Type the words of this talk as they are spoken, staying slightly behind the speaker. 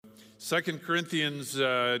2 Corinthians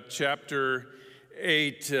chapter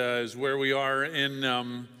 8 is where we are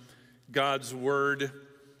in God's Word.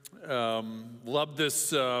 Love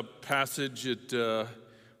this passage. It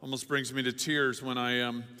almost brings me to tears when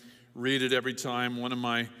I read it every time. One of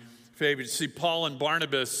my favorites. See, Paul and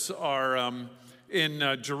Barnabas are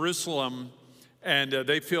in Jerusalem, and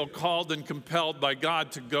they feel called and compelled by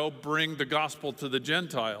God to go bring the gospel to the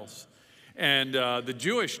Gentiles. And the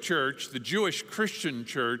Jewish church, the Jewish Christian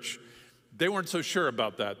church, they weren't so sure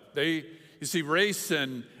about that. You see, race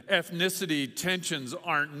and ethnicity tensions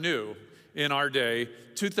aren't new in our day.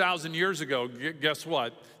 2,000 years ago, guess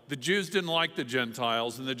what? The Jews didn't like the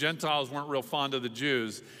Gentiles, and the Gentiles weren't real fond of the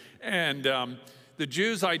Jews. And the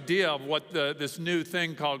Jews' idea of what this new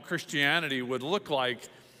thing called Christianity would look like,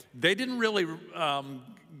 they didn't really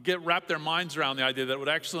wrap their minds around the idea that it would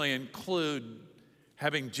actually include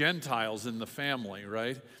having Gentiles in the family,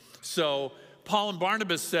 right? So Paul and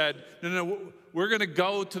Barnabas said, no, we're going to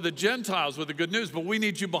go to the Gentiles with the good news, but we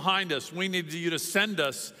need you behind us. We need you to send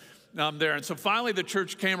us there. And so finally the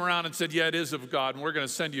church came around and said, yeah, it is of God, and we're going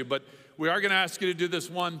to send you. But we are going to ask you to do this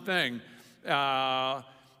one thing. Don't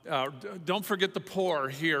forget the poor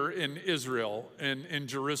here in Israel, in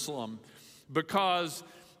Jerusalem, because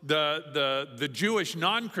the Jewish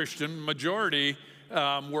non-Christian majority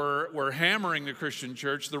were hammering the Christian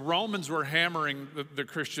church. The Romans were hammering the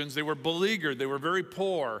Christians. They were beleaguered. They were very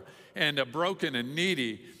poor and broken and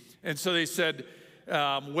needy. And so they said,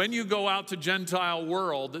 when you go out to Gentile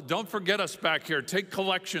world, don't forget us back here. Take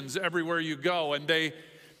collections everywhere you go. And they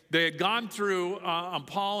had gone through,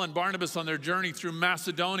 Paul and Barnabas on their journey through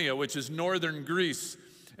Macedonia, which is northern Greece.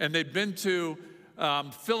 And they'd been to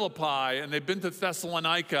Philippi, and they'd been to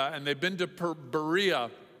Thessalonica, and they'd been to Berea.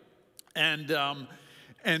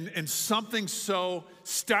 And something so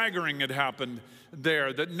staggering had happened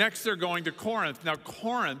there that next they're going to Corinth. Now,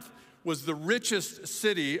 Corinth was the richest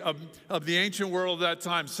city of the ancient world at that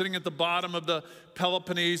time, sitting at the bottom of the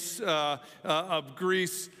Peloponnese of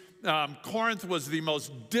Greece. Corinth was the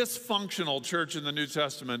most dysfunctional church in the New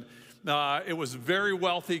Testament. It was a very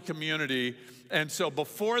wealthy community. And so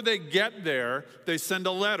before they get there, they send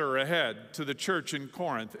a letter ahead to the church in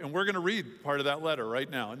Corinth. And we're going to read part of that letter right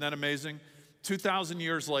now. Isn't that amazing? 2,000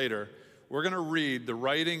 years later, we're going to read the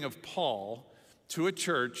writing of Paul to a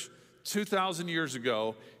church 2,000 years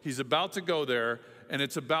ago. He's about to go there, and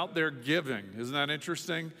it's about their giving. Isn't that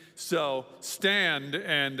interesting? So stand,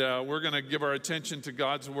 and we're going to give our attention to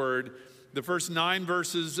God's Word. The first 9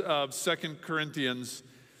 verses of 2 Corinthians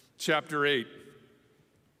chapter 8.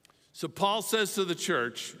 So Paul says to the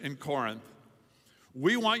church in Corinth,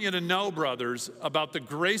 we want you to know, brothers, about the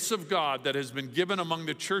grace of God that has been given among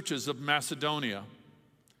the churches of Macedonia.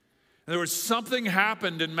 And there was something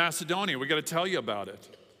happened in Macedonia. We got to tell you about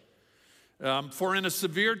it. For in a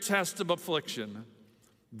severe test of affliction,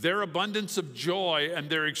 their abundance of joy and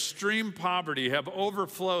their extreme poverty have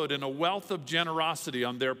overflowed in a wealth of generosity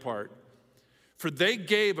on their part. For they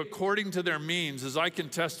gave according to their means, as I can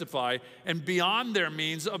testify, and beyond their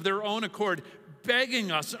means of their own accord, begging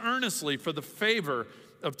us earnestly for the favor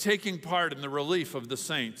of taking part in the relief of the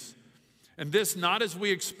saints. And this not as we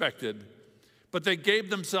expected, but they gave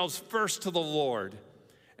themselves first to the Lord,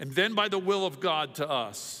 and then by the will of God to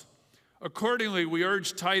us. Accordingly, we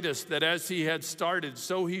urge Titus that as he had started,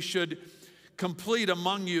 so he should complete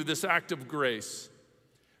among you this act of grace.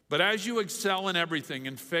 But as you excel in everything,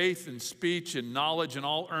 in faith, in speech, in knowledge, and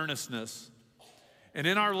all earnestness, and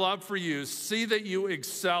in our love for you, see that you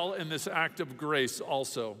excel in this act of grace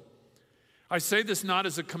also. I say this not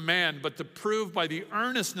as a command, but to prove by the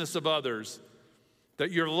earnestness of others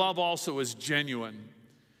that your love also is genuine.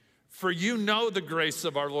 For you know the grace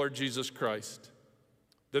of our Lord Jesus Christ,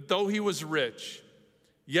 that though he was rich,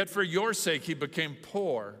 yet for your sake he became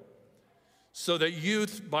poor, so that you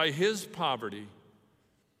by his poverty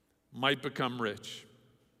might become rich.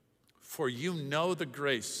 For you know the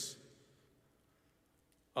grace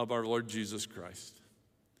of our Lord Jesus Christ.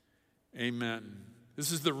 Amen.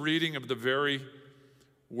 This is the reading of the very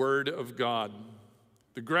word of God.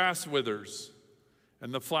 The grass withers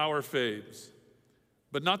and the flower fades,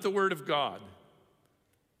 but not the word of God.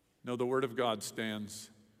 No, the word of God stands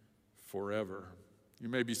forever. You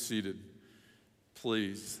may be seated,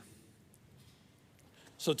 please.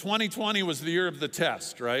 So 2020 was the year of the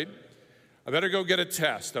test, right? I better go get a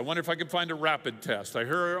test. I wonder if I can find a rapid test. I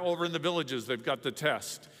hear over in the villages they've got the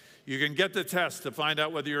test. You can get the test to find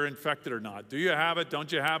out whether you're infected or not. Do you have it?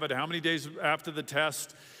 Don't you have it? How many days after the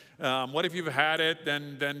test? What if you've had it?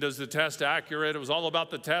 Then does the test accurate? It was all about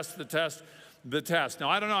the test. Now,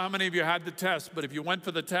 I don't know how many of you had the test, but if you went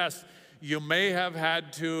for the test, you may have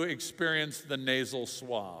had to experience the nasal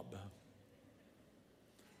swab.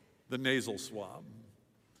 the nasal swab.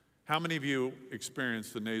 How many of you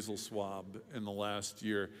experienced the nasal swab in the last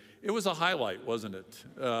year? It was a highlight, wasn't it?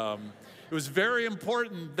 It was very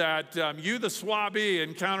important that you, the swabby,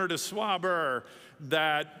 encountered a swabber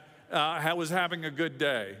that was having a good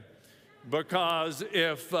day. Because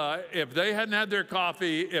if they hadn't had their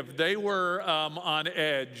coffee, if they were on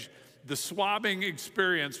edge, the swabbing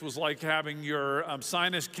experience was like having your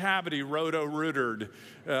sinus cavity roto-rooted.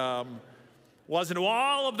 Wasn't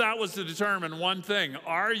all of that was to determine one thing: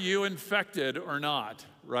 are you infected or not?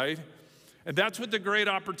 Right? And that's what the great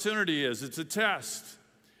opportunity is. It's a test.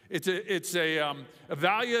 It's a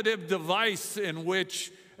evaluative device in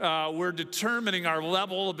which we're determining our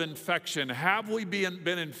level of infection. Have we been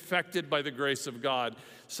infected by the grace of God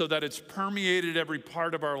so that it's permeated every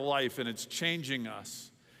part of our life and it's changing us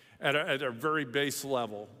at a very base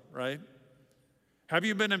level, right? Have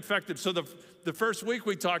you been infected? So the first week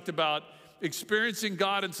we talked about experiencing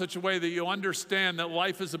God in such a way that you understand that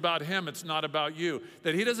life is about Him, it's not about you.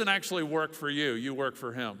 That He doesn't actually work for you, you work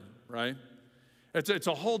for Him, right? It's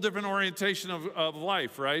a whole different orientation of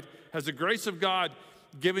life, right? Has the grace of God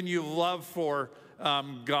given you love for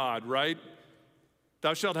God, right?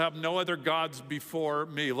 Thou shalt have no other gods before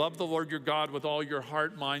me. Love the Lord your God with all your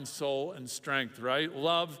heart, mind, soul, and strength, right?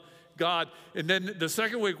 Love God. And then the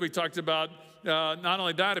second week we talked about not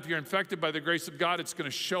only that, if you're infected by the grace of God, it's going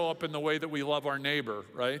to show up in the way that we love our neighbor,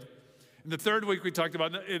 right? And the third week we talked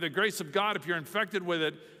about the grace of God, if you're infected with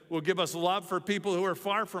it, will give us love for people who are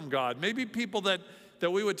far from God. Maybe people that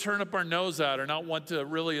we would turn up our nose at or not want to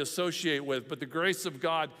really associate with, but the grace of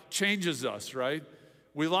God changes us, right?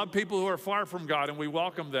 We love people who are far from God and we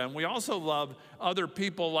welcome them. We also love other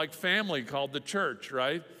people like family called the church,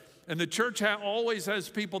 right? And the church always has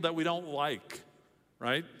people that we don't like,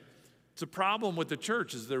 right? It's a problem with the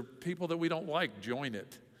church is there are people that we don't like join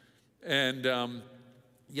it. And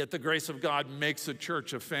yet the grace of God makes a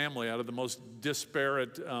church a family out of the most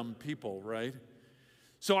disparate people, right?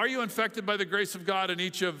 So are you infected by the grace of God in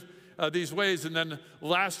each of these ways? And then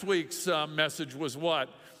last week's message was what?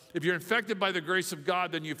 If you're infected by the grace of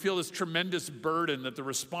God, then you feel this tremendous burden that the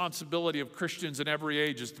responsibility of Christians in every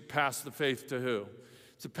age is to pass the faith to who?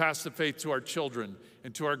 To pass the faith to our children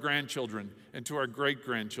and to our grandchildren and to our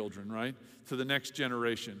great-grandchildren, right? To the next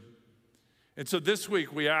generation. And so this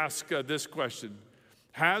week we ask this question: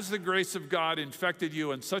 has the grace of God infected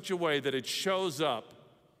you in such a way that it shows up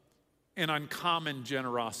in uncommon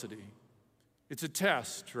generosity? It's a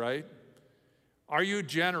test, right? Are you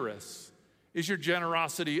generous? Is your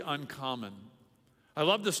generosity uncommon? I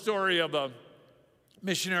love the story of a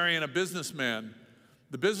missionary and a businessman.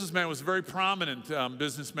 The businessman was a very prominent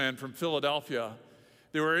businessman from Philadelphia.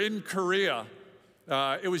 They were in Korea.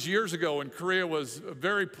 It was years ago when Korea was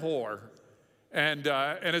very poor. And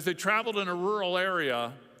as they traveled in a rural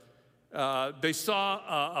area, they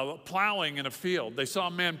saw a plowing in a field. They saw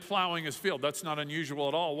a man plowing his field. That's not unusual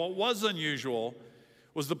at all. What was unusual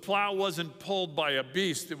was the plow wasn't pulled by a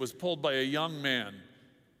beast. It was pulled by a young man.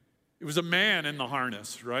 It was a man in the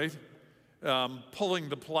harness, right? Pulling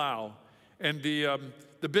the plow. And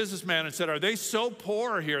the businessman had said, are they so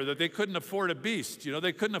poor here that they couldn't afford a beast? You know,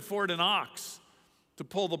 they couldn't afford an ox to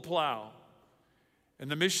pull the plow.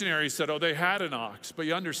 And the missionary said, oh, they had an ox. But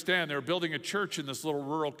you understand, they were building a church in this little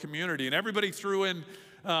rural community. And everybody threw in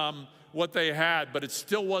what they had, but it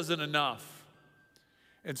still wasn't enough.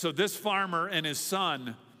 And so this farmer and his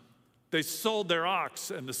son, they sold their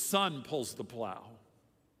ox, and the son pulls the plow.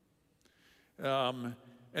 And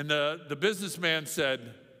the businessman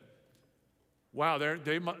said, wow,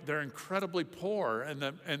 they're incredibly poor. And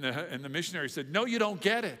the missionary said, no, you don't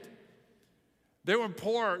get it. They were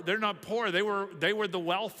poor. They're not poor. They were the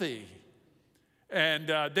wealthy.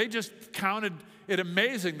 And they just counted it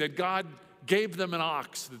amazing that God gave them an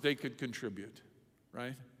ox that they could contribute,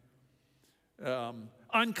 right?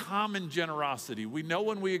 Uncommon generosity. We know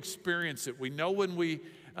when we experience it. We know when we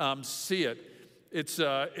see it. It's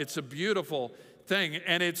a beautiful thing,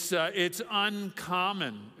 and it's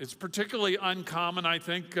uncommon. It's particularly uncommon, I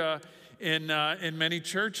think, in many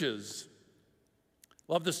churches.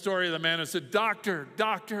 Love the story of the man who said, "Doctor,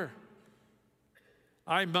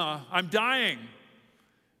 I'm dying.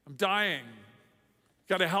 I'm dying.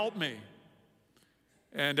 Got to help me."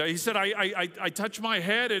 And he said, I touch my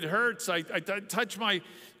head, it hurts. I touch my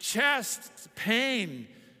chest, pain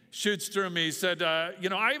shoots through me. He said, I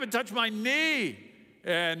even touch my knee,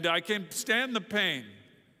 and I can't stand the pain.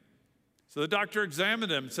 So the doctor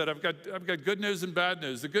examined him and said, I've got good news and bad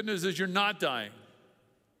news. The good news is you're not dying.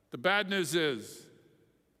 The bad news is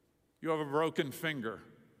you have a broken finger,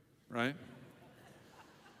 right?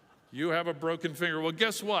 You have a broken finger. Well,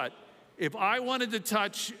 guess what? if I wanted to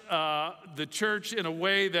touch the church in a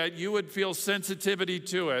way that you would feel sensitivity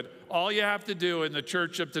to it, all you have to do in the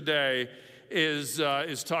church of today is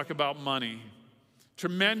talk about money.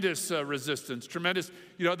 Tremendous resistance, tremendous.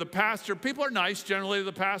 You know, the pastor, people are nice generally to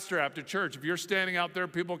the pastor after church. If you're standing out there,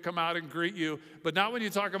 people come out and greet you, but not when you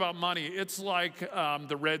talk about money. It's like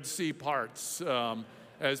the Red Sea parts.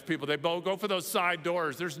 As people, they both go for those side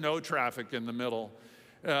doors. There's no traffic in the middle.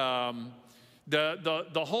 The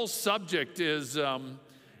whole subject is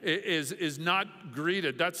not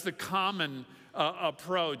greeted. That's the common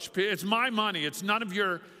approach. It's my money. It's none of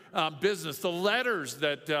your business. The letters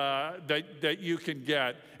that you can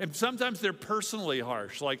get, and sometimes they're personally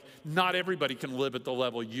harsh. Like, not everybody can live at the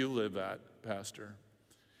level you live at, Pastor.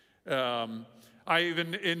 I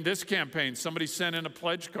even, in this campaign, somebody sent in a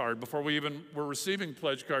pledge card. Before we even were receiving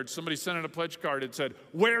pledge cards, somebody sent in a pledge card and said,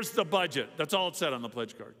 "Where's the budget?" That's all it said on the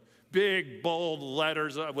pledge card. Big, bold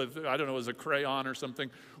letters with, I don't know, it was a crayon or something.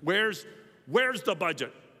 Where's the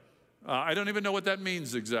budget? I don't even know what that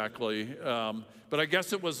means exactly. But I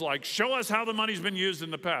guess it was like, show us how the money's been used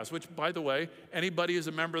in the past, which, by the way, anybody who's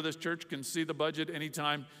a member of this church can see the budget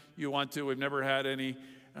anytime you want to. We've never had any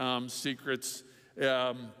secrets.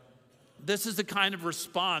 This is the kind of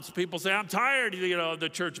response. People say, I'm tired, of the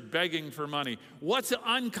church begging for money. What's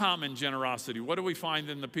uncommon generosity? What do we find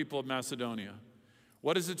in the people of Macedonia?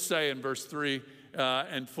 What does it say in verse 3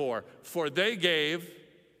 and 4? For they gave,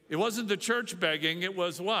 it wasn't the church begging, it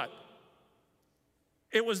was what?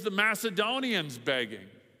 It was the Macedonians begging.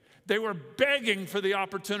 They were begging for the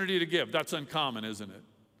opportunity to give. That's uncommon, isn't it?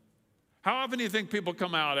 How often do you think people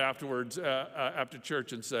come out afterwards, after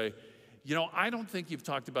church and say, I don't think you've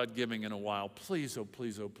talked about giving in a while. Please, oh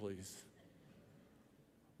please, oh please.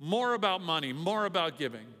 More about money, more about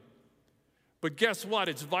giving. But guess what?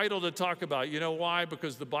 It's vital to talk about. You know why?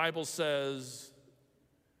 Because the Bible says,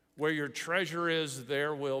 where your treasure is,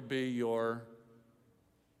 there will be your...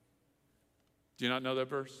 Do you not know that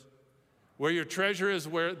verse? Where your treasure is,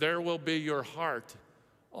 there will be your heart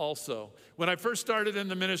also. When I first started in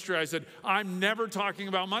the ministry, I said, I'm never talking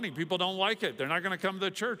about money. People don't like it. They're not going to come to the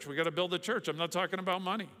church. We got to build a church. I'm not talking about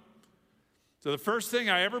money. So the first thing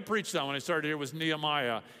I ever preached on when I started here was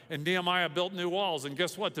Nehemiah. And Nehemiah built new walls. And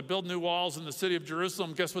guess what? To build new walls in the city of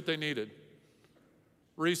Jerusalem, guess what they needed?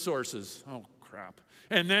 Resources. Oh, crap.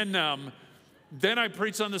 And then I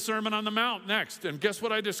preached on the Sermon on the Mount next. And guess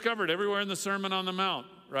what I discovered everywhere in the Sermon on the Mount,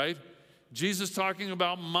 right? Jesus talking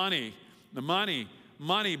about money. The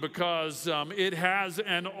money, because it has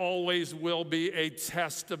and always will be a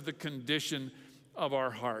test of the condition of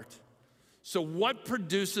our heart. So what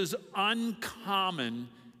produces uncommon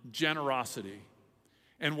generosity?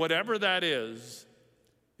 And whatever that is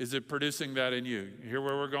it producing that in you? You hear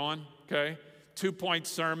where we're going? Okay? 2-point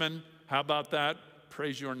sermon. How about that?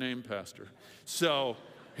 Praise your name, Pastor. So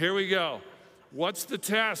here we go. What's the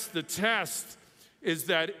test? The test is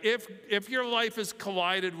that if your life is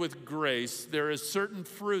collided with grace, there is certain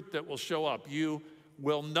fruit that will show up. You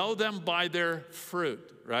will know them by their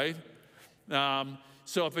fruit, right?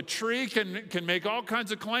 So if a tree can make all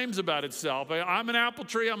kinds of claims about itself, I'm an apple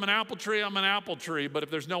tree, I'm an apple tree, I'm an apple tree, but if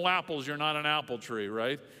there's no apples, you're not an apple tree,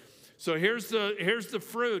 right? So here's the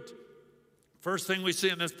fruit. First thing we see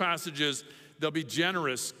in this passage is there'll be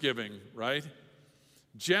generous giving, right?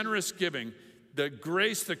 Generous giving. The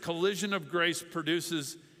grace, the collision of grace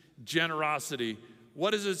produces generosity.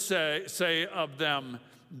 What does it say of them?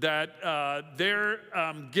 That their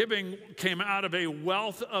giving came out of a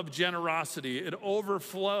wealth of generosity. It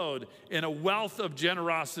overflowed in a wealth of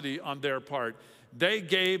generosity on their part. They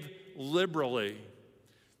gave liberally.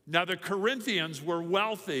 Now the Corinthians were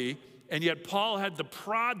wealthy, and yet Paul had to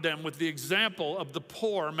prod them with the example of the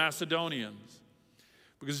poor Macedonians.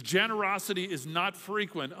 Because generosity is not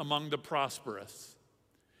frequent among the prosperous.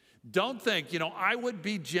 Don't think, I would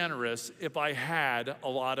be generous if I had a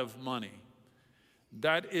lot of money.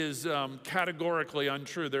 That is categorically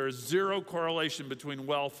untrue. There is zero correlation between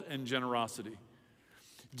wealth and generosity.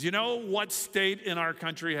 Do you know what state in our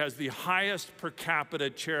country has the highest per capita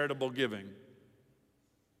charitable giving?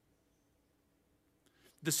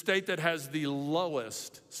 The state that has the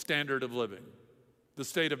lowest standard of living, the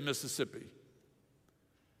state of Mississippi.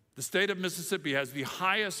 The state of Mississippi has the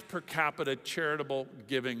highest per capita charitable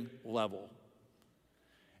giving level.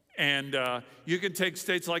 And you can take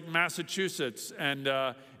states like Massachusetts and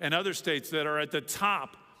other states that are at the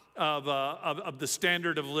top of the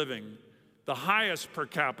standard of living, the highest per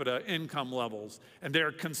capita income levels, and they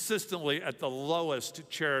are consistently at the lowest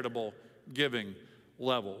charitable giving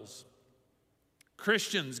levels.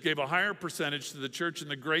 Christians gave a higher percentage to the church in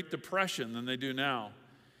the Great Depression than they do now.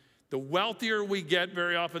 The wealthier we get,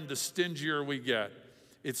 very often the stingier we get.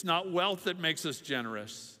 It's not wealth that makes us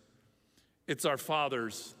generous. It's our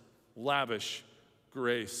Father's lavish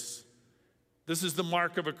grace. This is the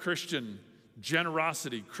mark of a Christian,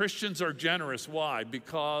 generosity. Christians are generous. Why?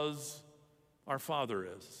 Because our Father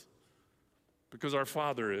is. Because our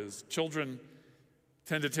Father is. Children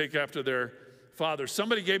tend to take after their father.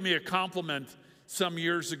 Somebody gave me a compliment some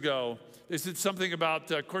years ago. They said something about,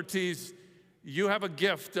 Cortez, you have a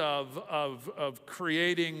gift of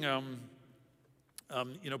creating,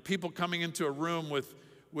 people coming into a room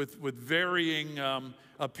with varying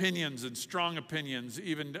opinions and strong opinions,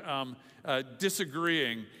 even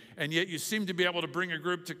disagreeing, and yet you seem to be able to bring a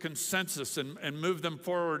group to consensus and move them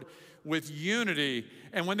forward with unity.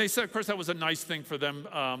 And when they said, of course, that was a nice thing for them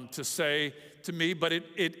to say to me, but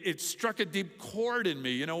it struck a deep chord in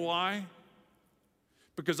me. You know why?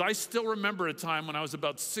 Because I still remember a time when I was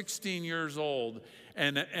about 16 years old,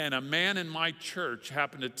 and a man in my church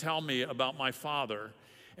happened to tell me about my father.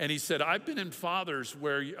 And he said, I've been in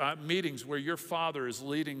meetings where your father is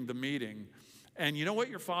leading the meeting. And you know what,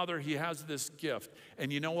 your father, he has this gift.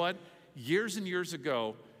 And you know what? Years and years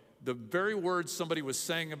ago, the very words somebody was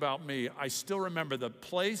saying about me, I still remember the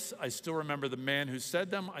place, I still remember the man who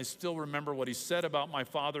said them, I still remember what he said about my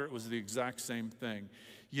father. It was the exact same thing.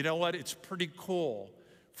 You know what? It's pretty cool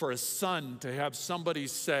for a son to have somebody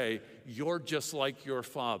say, you're just like your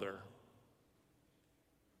father.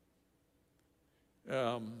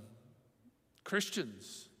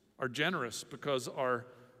 Christians are generous because our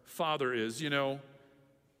Father is. You know,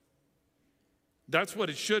 that's what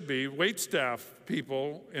it should be. Waitstaff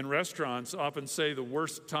people in restaurants often say the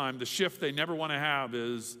worst time, the shift they never want to have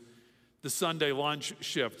is the Sunday lunch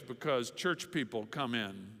shift, because church people come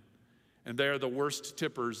in and they are the worst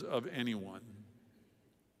tippers of anyone.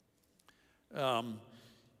 I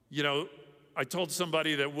told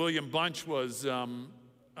somebody that William Bunch was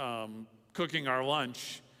cooking our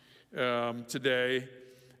lunch today,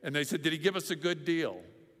 and they said, did he give us a good deal?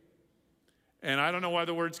 And I don't know why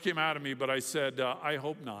the words came out of me, but I said, I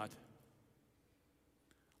hope not.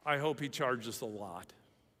 I hope he charged us a lot,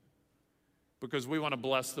 because we want to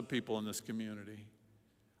bless the people in this community.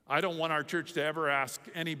 I don't want our church to ever ask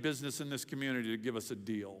any business in this community to give us a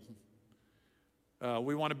deal.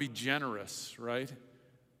 We want to be generous, right?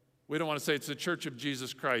 We don't want to say it's the Church of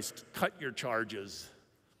Jesus Christ. Cut your charges.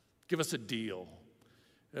 Give us a deal.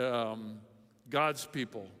 God's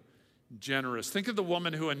people, generous. Think of the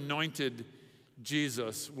woman who anointed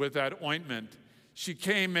Jesus with that ointment. She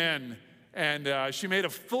came in and she made a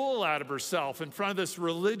fool out of herself in front of this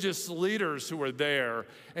religious leaders who were there.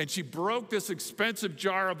 And she broke this expensive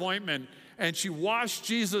jar of ointment and she washed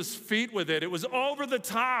Jesus' feet with it. It was over the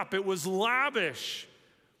top. It was lavish.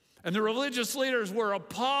 And the religious leaders were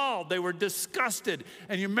appalled. They were disgusted.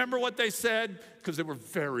 And you remember what they said? Because they were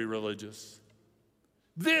very religious.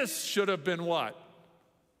 This should have been what?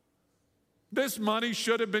 This money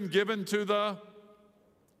should have been given to the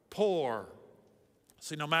poor.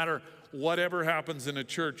 See, no matter whatever happens in a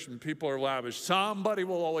church and people are lavish, somebody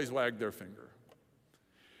will always wag their finger.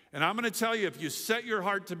 And I'm going to tell you, if you set your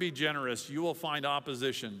heart to be generous, you will find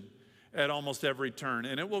opposition at almost every turn.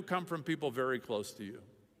 And it will come from people very close to you.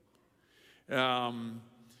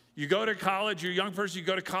 You go to college, you're a young person, you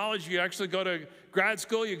go to college, you actually go to grad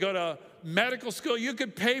school, you go to medical school, you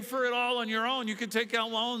could pay for it all on your own. You could take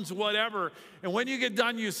out loans, whatever. And when you get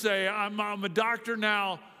done, you say, I'm a doctor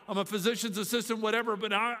now, I'm a physician's assistant, whatever,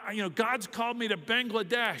 but God's called me to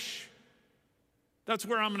Bangladesh. That's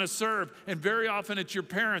where I'm going to serve. And very often it's your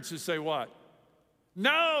parents who say what?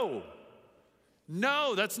 No,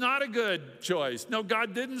 that's not a good choice. No,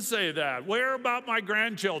 God didn't say that. Where about my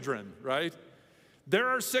grandchildren, right? There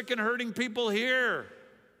are sick and hurting people here.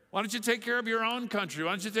 Why don't you take care of your own country?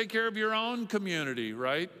 Why don't you take care of your own community,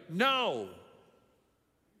 right? No,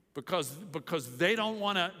 because they don't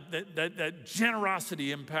want to, that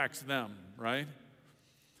generosity impacts them, right?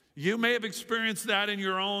 You may have experienced that in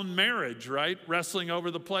your own marriage, right? Wrestling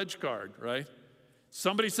over the pledge card, right?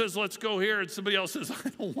 Somebody says, let's go here, and somebody else says, I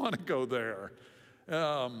don't want to go there.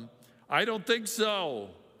 I don't think so.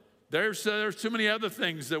 There's too many other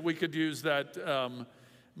things that we could use that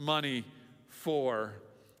money for.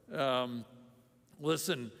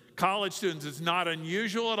 Listen, college students, it's not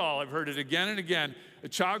unusual at all. I've heard it again and again. A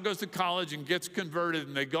child goes to college and gets converted,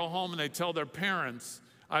 and they go home and they tell their parents,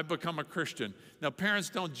 I've become a Christian. Now, parents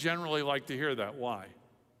don't generally like to hear that. Why?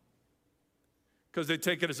 Because they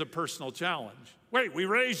take it as a personal challenge. Wait, we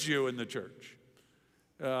raised you in the church.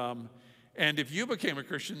 And if you became a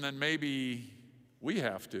Christian, then maybe we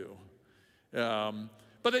have to.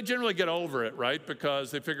 But they generally get over it, right?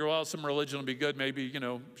 Because they figure, well, some religion will be good. Maybe,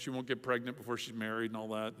 she won't get pregnant before she's married and all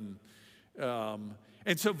that.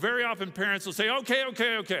 And so very often parents will say,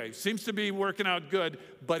 okay. Seems to be working out good,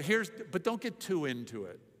 but don't get too into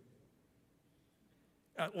it.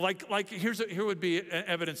 Here would be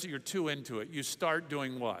evidence that you're too into it. You start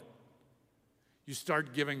doing what? You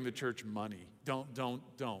start giving the church money. Don't.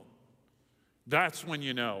 That's when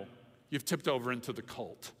you know you've tipped over into the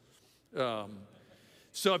cult.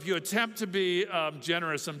 So if you attempt to be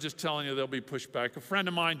generous, I'm just telling you there'll be pushback. A friend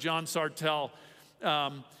of mine, John Sartell,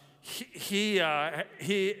 he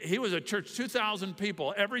was a church, 2,000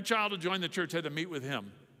 people. Every child who joined the church had to meet with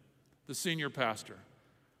him, the senior pastor.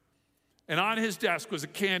 And on his desk was a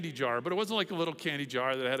candy jar, but it wasn't like a little candy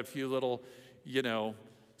jar that had a few little,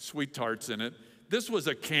 sweet tarts in it. This was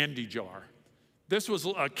a candy jar. This was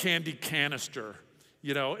a candy canister.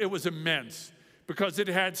 It was immense because it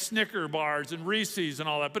had Snicker bars and Reese's and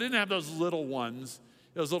all that, but it didn't have those little ones,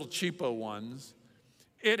 those little cheapo ones.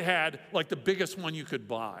 It had like the biggest one you could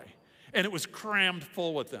buy, and it was crammed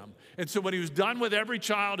full with them. And so when he was done with every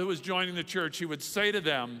child who was joining the church, he would say to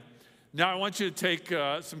them, now I want you to take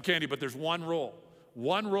some candy, but there's one rule.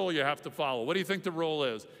 One rule you have to follow. What do you think the rule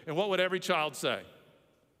is? And what would every child say?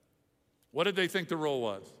 What did they think the rule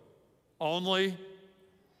was?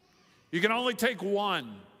 You can only take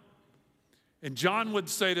one. And John would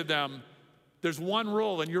say to them, there's one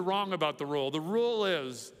rule, and you're wrong about the rule. The rule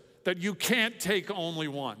is that you can't take only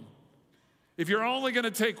one. If you're only going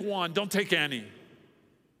to take one, don't take any.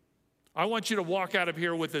 I want you to walk out of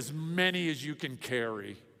here with as many as you can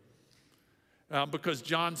carry. Because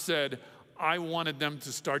John said, I wanted them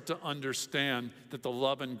to start to understand that the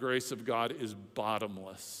love and grace of God is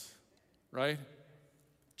bottomless, right?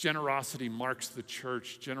 Generosity marks the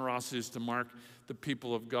church. Generosity is to mark the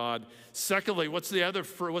people of God. Secondly, what's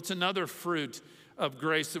another fruit of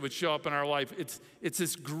grace that would show up in our life? It's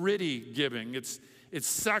this gritty giving. It's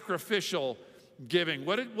sacrificial giving.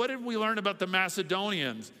 What did we learn about the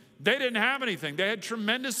Macedonians? They didn't have anything. They had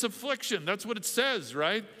tremendous affliction. That's what it says,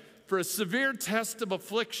 right? For a severe test of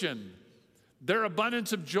affliction, their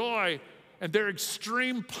abundance of joy and their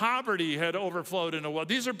extreme poverty had overflowed into wealth.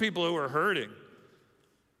 These are people who were hurting.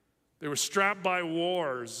 They were strapped by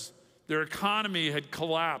wars. Their economy had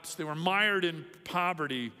collapsed. They were mired in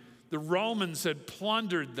poverty. The Romans had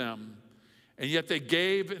plundered them. And yet they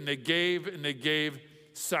gave and they gave and they gave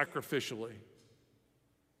sacrificially.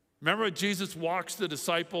 Remember when Jesus walks the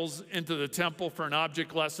disciples into the temple for an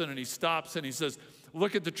object lesson, and he stops and he says,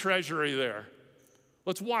 look at the treasury there.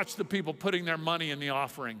 Let's watch the people putting their money in the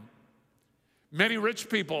offering. Many rich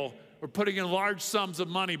people were putting in large sums of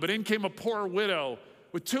money, but in came a poor widow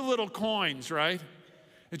with 2 little coins, right?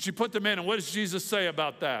 And she put them in, and what does Jesus say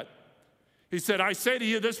about that? He said, I say to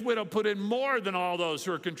you, this widow put in more than all those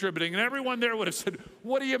who are contributing. And everyone there would have said,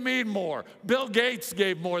 what do you mean more? Bill Gates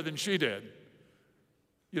gave more than she did.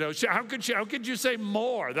 How could you say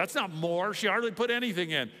more? That's not more. She hardly put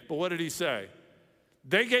anything in. But what did he say?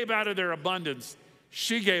 They gave out of their abundance.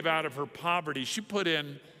 She gave out of her poverty. She put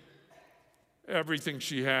in everything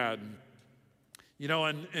she had.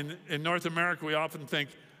 In North America, we often think,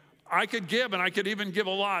 I could give, and I could even give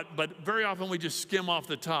a lot, but very often we just skim off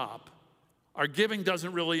the top. Our giving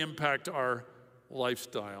doesn't really impact our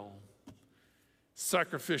lifestyle.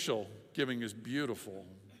 Sacrificial giving is beautiful.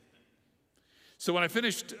 So when I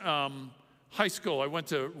finished high school, I went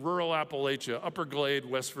to rural Appalachia, Upper Glade,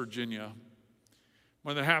 West Virginia.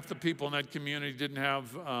 More than half the people in that community didn't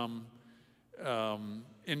have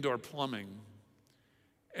indoor plumbing.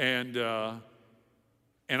 And I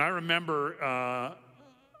remember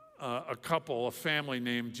a couple, a family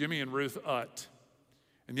named Jimmy and Ruth Utt.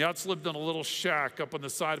 And the Utts lived in a little shack up on the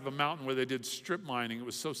side of a mountain where they did strip mining. It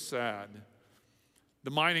was so sad.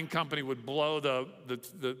 The mining company would blow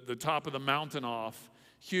the top of the mountain off.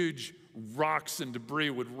 Huge rocks and debris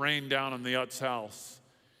would rain down on the Utt's house.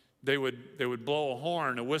 They would blow a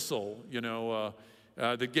horn, a whistle,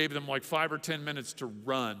 that gave them like 5 or 10 minutes to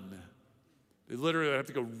run. They literally would have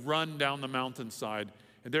to go run down the mountainside.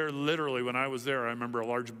 And there literally, when I was there, I remember a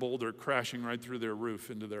large boulder crashing right through their roof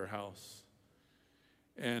into their house.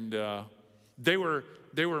 And they were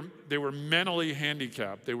mentally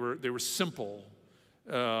handicapped. They were simple.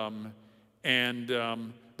 But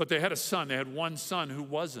they had a son. They had one son who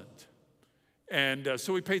wasn't. And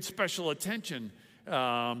so we paid special attention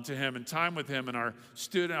to him and time with him. And our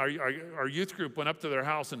youth group went up to their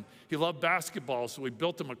house, and he loved basketball, so we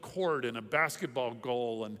built him a court and a basketball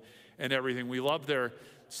goal and everything. We loved their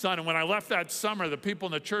son. And when I left that summer, the people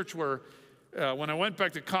in the church were, when I went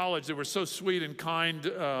back to college, they were so sweet and kind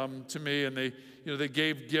to me, and they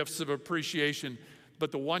gave gifts of appreciation.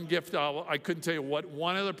 But the one gift, I couldn't tell you what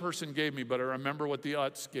one other person gave me, but I remember what the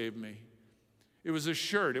Utts gave me. It was a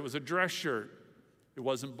shirt. It was a dress shirt. It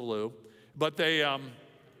wasn't blue. But I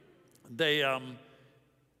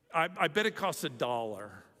bet it cost $1.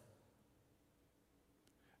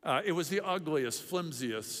 It was the ugliest,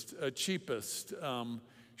 flimsiest, cheapest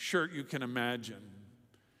shirt you can imagine.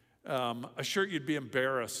 A shirt you'd be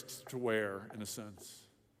embarrassed to wear, in a sense.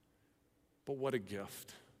 But what a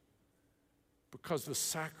gift. Because the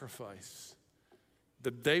sacrifice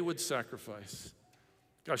that they would sacrifice.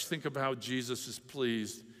 Gosh, think of how Jesus is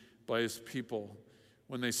pleased by his people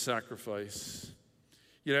when they sacrifice.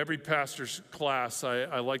 You know, every pastor's class,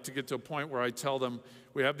 I like to get to a point where I tell them,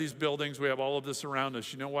 we have these buildings, we have all of this around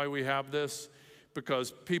us. You know why we have this?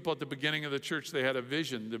 Because people at the beginning of the church, they had a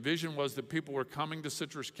vision. The vision was that people were coming to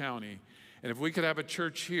Citrus County, and if we could have a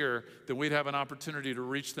church here, then we'd have an opportunity to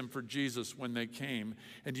reach them for Jesus when they came.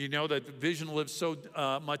 And you know that the vision lives so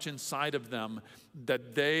much inside of them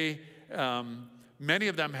that they, many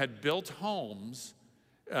of them had built homes,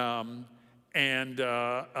 so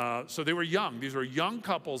they were young. These were young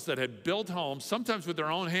couples that had built homes, sometimes with their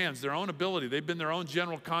own hands, their own ability. They've been their own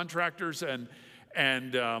general contractors, and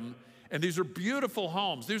these are beautiful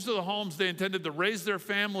homes. These are the homes they intended to raise their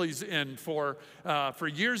families in for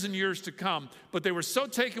years and years to come. But they were so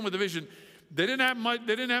taken with the vision, they didn't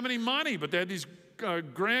have any money, but they had these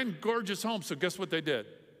grand, gorgeous homes. So guess what they did?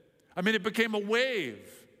 I mean, it became a wave.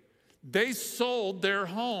 They sold their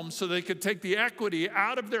homes so they could take the equity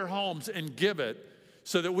out of their homes and give it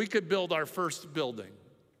so that we could build our first building.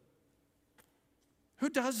 Who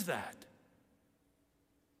does that?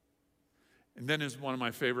 And then is one of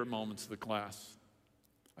my favorite moments of the class.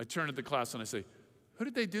 I turn to the class and I say, who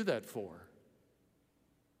did they do that for?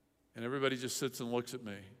 And everybody just sits and looks at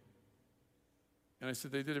me. And I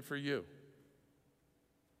said, they did it for you.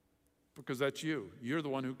 Because that's you. You're the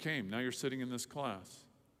one who came. Now you're sitting in this class.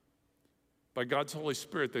 By God's Holy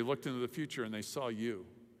Spirit, they looked into the future and they saw you.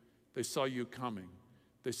 They saw you coming.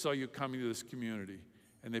 They saw you coming to this community,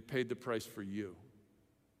 and they paid the price for you.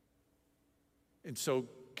 And so,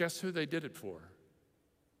 guess who they did it for?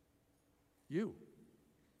 You.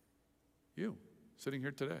 You, sitting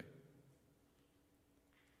here today.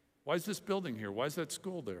 Why is this building here? Why is that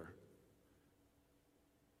school there?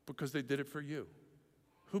 Because they did it for you.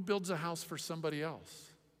 Who builds a house for somebody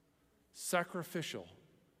else? Sacrificial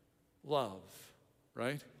love,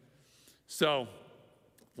 right? So,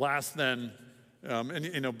 last then, and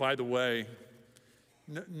you know, by the way,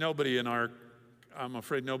 I'm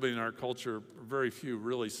afraid nobody in our culture, very few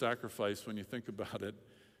really sacrifice when you think about it.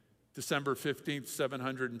 December 15th,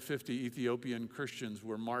 750 Ethiopian Christians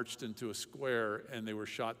were marched into a square and they were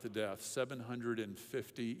shot to death.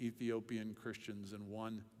 750 Ethiopian Christians in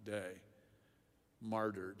one day,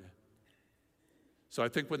 martyred. So I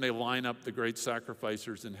think when they line up the great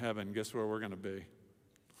sacrificers in heaven, guess where we're going to be?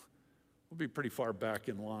 We'll be pretty far back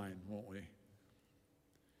in line, won't we?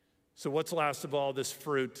 So what's last of all this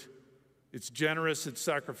fruit? It's generous, it's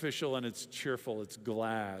sacrificial, and it's cheerful. It's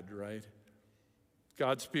glad, right?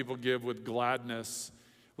 God's people give with gladness.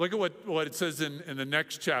 Look at what it says in the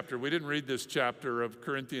next chapter. We didn't read this chapter of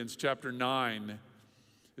Corinthians, chapter 9.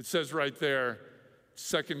 It says right there,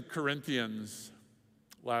 2 Corinthians,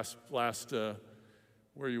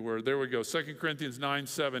 where you were. There we go. 2 Corinthians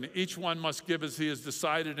 9:7. Each one must give as he has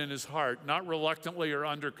decided in his heart, not reluctantly or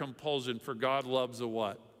under compulsion, for God loves a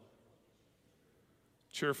what?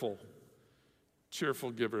 Cheerful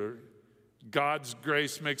giver. God's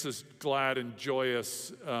grace makes us glad and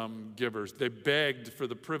joyous givers. They begged for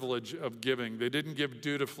the privilege of giving. They didn't give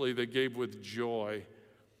dutifully, they gave with joy.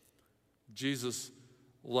 Jesus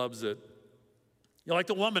loves it. You're like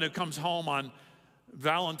the woman who comes home on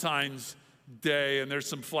Valentine's Day, and there's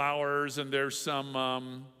some flowers, and there's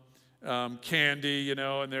some candy, you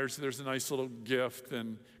know, and there's a nice little gift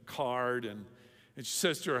and card, and she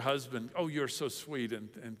says to her husband, "Oh, you're so sweet,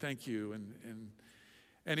 and thank you."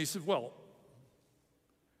 And he said, "Well,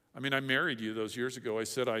 I mean, I married you those years ago. I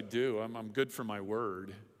said I do. I'm good for my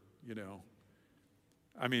word, you know.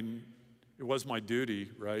 I mean, it was my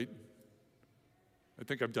duty, right? I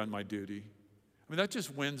think I've done my duty." I mean, that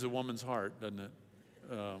just wins a woman's heart, doesn't it?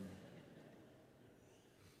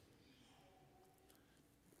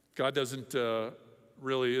 God isn't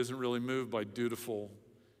really moved by dutiful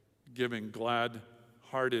giving,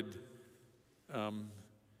 glad-hearted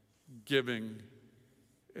giving.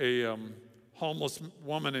 A homeless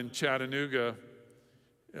woman in Chattanooga,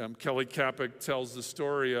 Kelly Kapic tells the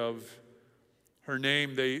story of her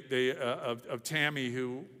name, of Tammy,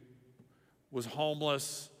 who was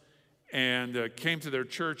homeless, and came to their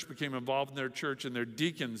church, became involved in their church, and their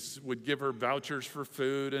deacons would give her vouchers for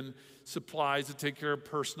food and supplies to take care of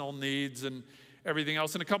personal needs and everything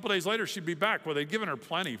else. And a couple days later, she'd be back. Well, they'd given her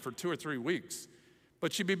plenty for 2 or 3 weeks,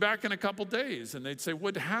 but she'd be back in a couple days, and they'd say,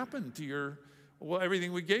 what happened to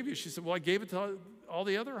everything we gave you? She said, well, I gave it to all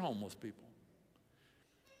the other homeless people.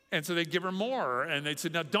 And so they'd give her more, and they'd say,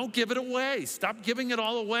 now don't give it away. Stop giving it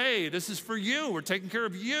all away. This is for you. We're taking care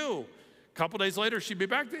of you. A couple days later, she'd be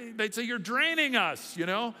back. They'd say, you're draining us,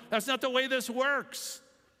 That's not the way this works.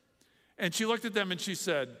 And she looked at them and she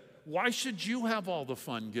said, why should you have all the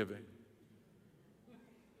fun giving?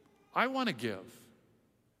 I want to give.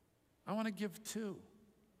 I want to give too.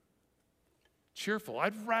 Cheerful.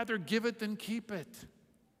 I'd rather give it than keep it.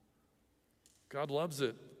 God loves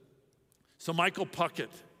it. So Michael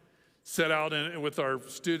Puckett set out with our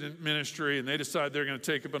student ministry, and they decided they're going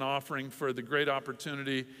to take up an offering for the great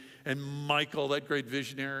opportunity. And Michael, that great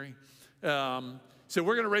visionary, said,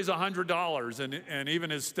 we're going to raise $100. And even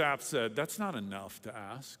his staff said, that's not enough to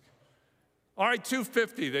ask. All right,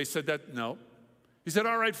 $250. They said, no. He said,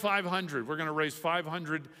 all right, $500. We're going to raise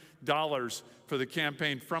 $500 for the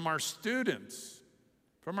campaign from our students.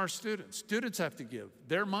 From our students. Students have to give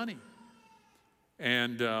their money.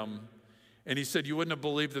 And he said, you wouldn't have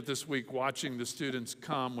believed it this week watching the students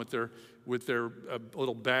come with their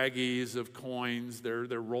little baggies of coins, their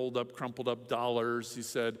rolled up, crumpled up dollars. He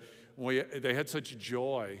said, they had such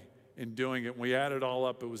joy in doing it. When we added it all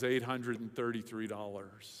up, it was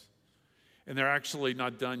 $833. And they're actually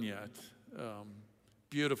not done yet.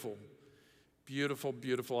 Beautiful, beautiful,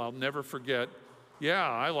 beautiful. I'll never forget. Yeah,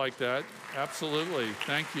 I like that. Absolutely.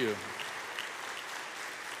 Thank you.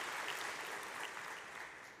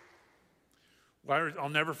 I'll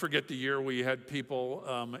never forget the year we had people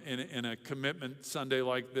in a commitment Sunday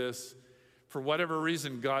like this. For whatever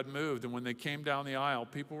reason, God moved. And when they came down the aisle,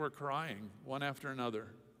 people were crying one after another.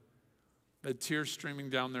 They had tears streaming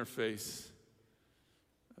down their face.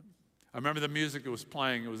 I remember the music that was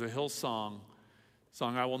playing. It was a Hillsong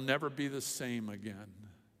song, I will never be the same again.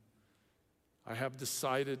 I have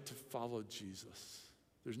decided to follow Jesus.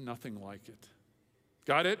 There's nothing like it.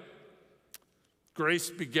 Got it? Grace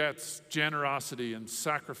begets generosity and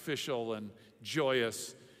sacrificial and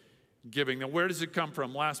joyous giving. Now, where does it come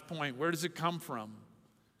from? Last point, where does it come from?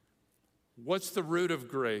 What's the root of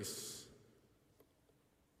grace?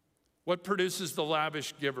 What produces the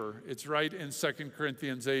lavish giver? It's right in 2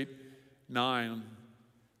 Corinthians 8:9.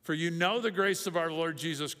 For you know the grace of our Lord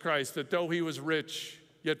Jesus Christ, that though he was rich,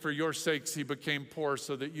 yet for your sakes he became poor,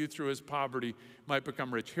 so that you through his poverty might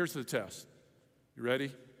become rich. Here's the test. You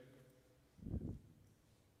ready?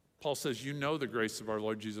 Paul says, you know the grace of our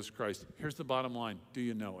Lord Jesus Christ. Here's the bottom line. Do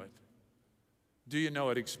you know it? Do you know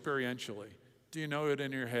it experientially? Do you know it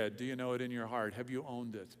in your head? Do you know it in your heart? Have you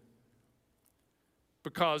owned it?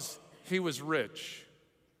 Because he was rich.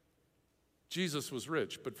 Jesus was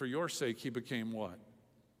rich, but for your sake he became what?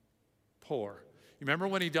 Poor. You remember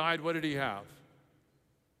when he died, what did he have?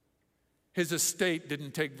 His estate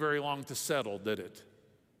didn't take very long to settle, did it?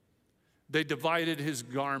 They divided his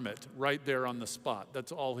garment right there on the spot.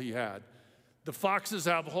 That's all he had. The foxes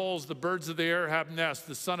have holes, the birds of the air have nests.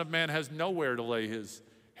 The Son of Man has nowhere to lay his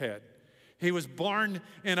head. He was born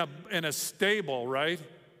in a stable, right?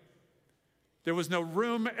 There was no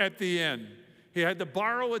room at the inn. He had to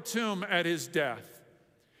borrow a tomb at his death.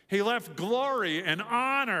 He left glory and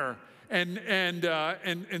honor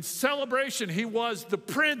and celebration. He was the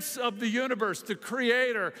Prince of the universe, the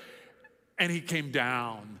Creator, and he came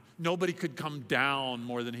down. Nobody could come down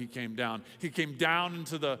more than he came down. He came down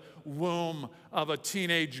into the womb of a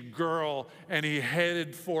teenage girl, and he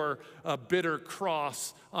headed for a bitter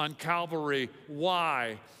cross on Calvary.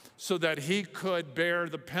 Why? So that he could bear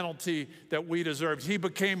the penalty that we deserved. He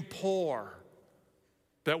became poor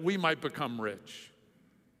that we might become rich.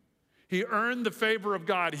 He earned the favor of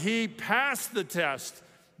God. He passed the test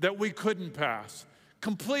that we couldn't pass.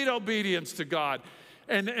 Complete obedience to God.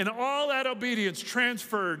 And all that obedience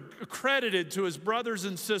transferred, accredited to his brothers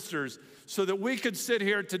and sisters so that we could sit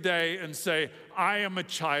here today and say, I am a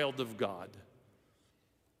child of God.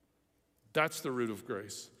 That's the root of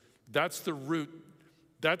grace. That's the root.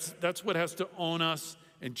 That's what has to own us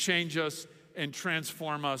and change us and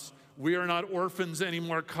transform us. We are not orphans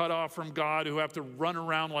anymore, cut off from God, who have to run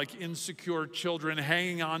around like insecure children,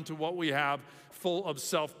 hanging on to what we have, full of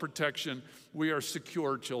self-protection. We are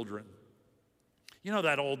secure children. You know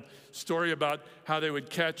that old story about how they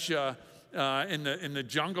would catch in the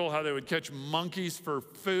jungle, how they would catch monkeys for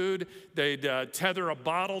food. They'd tether a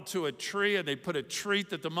bottle to a tree, and they'd put a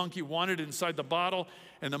treat that the monkey wanted inside the bottle,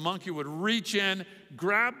 and the monkey would reach in,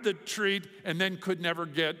 grab the treat, and then could never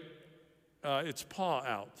get its paw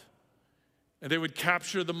out. And they would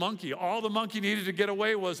capture the monkey. All the monkey needed to get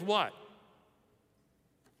away was what?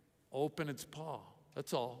 Open its paw.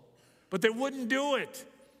 That's all. But they wouldn't do it.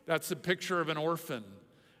 That's a picture of an orphan.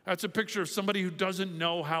 That's a picture of somebody who doesn't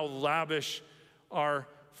know how lavish our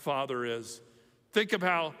Father is. Think of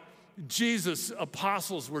how Jesus'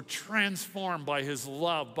 apostles were transformed by his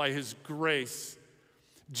love, by his grace.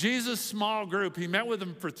 Jesus' small group, he met with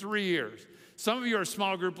them for 3 years. Some of you are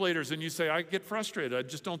small group leaders and you say, I get frustrated. I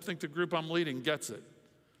just don't think the group I'm leading gets it.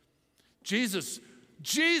 Jesus'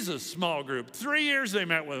 small group, 3 years they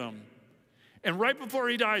met with him. And right before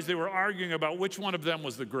he dies, they were arguing about which one of them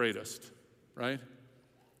was the greatest, right?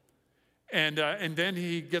 And then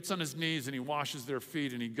he gets on his knees and he washes their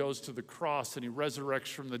feet and he goes to the cross and he resurrects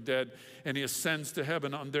from the dead and he ascends to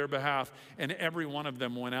heaven on their behalf. And every one of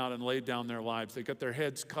them went out and laid down their lives. They got their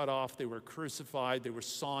heads cut off. They were crucified. They were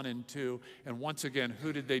sawn in two. And once again,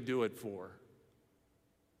 who did they do it for?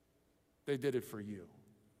 They did it for you.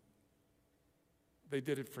 They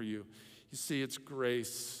did it for you. You see, it's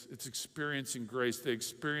grace. It's experiencing grace. They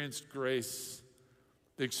experienced grace.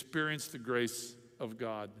 They experienced the grace of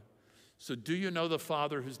God. So do you know the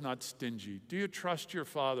Father who's not stingy? Do you trust your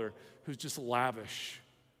Father who's just lavish?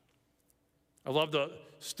 I love the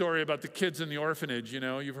story about the kids in the orphanage. You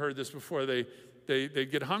know, you've heard this before. They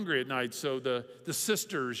get hungry at night, so the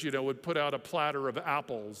sisters, would put out a platter of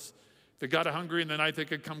apples. If they got hungry in the night, they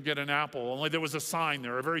could come get an apple. Only there was a sign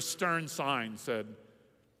there, a very stern sign said,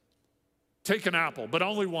 take an apple, but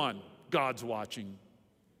only one. God's watching.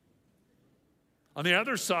 On the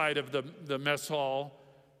other side of the mess hall,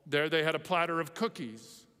 there they had a platter of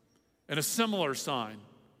cookies and a similar sign.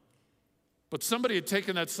 But somebody had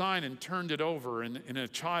taken that sign and turned it over in a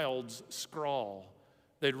child's scrawl.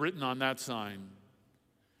 They'd written on that sign,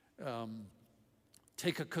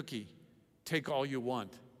 take a cookie, take all you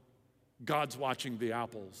want. God's watching the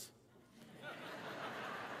apples.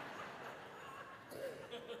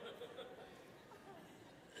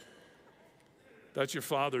 That's your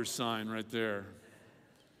Father's sign right there.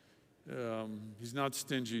 He's not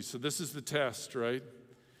stingy. So this is the test, right?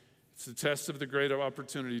 It's the test of the great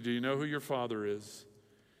opportunity. Do you know who your Father is?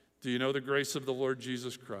 Do you know the grace of the Lord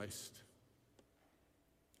Jesus Christ?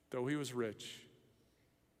 Though he was rich,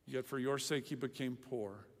 yet for your sake he became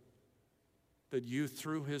poor, that you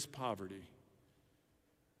through his poverty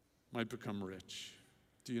might become rich.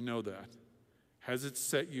 Do you know that? Has it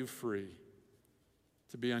set you free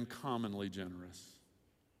to be uncommonly generous?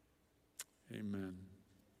 Amen.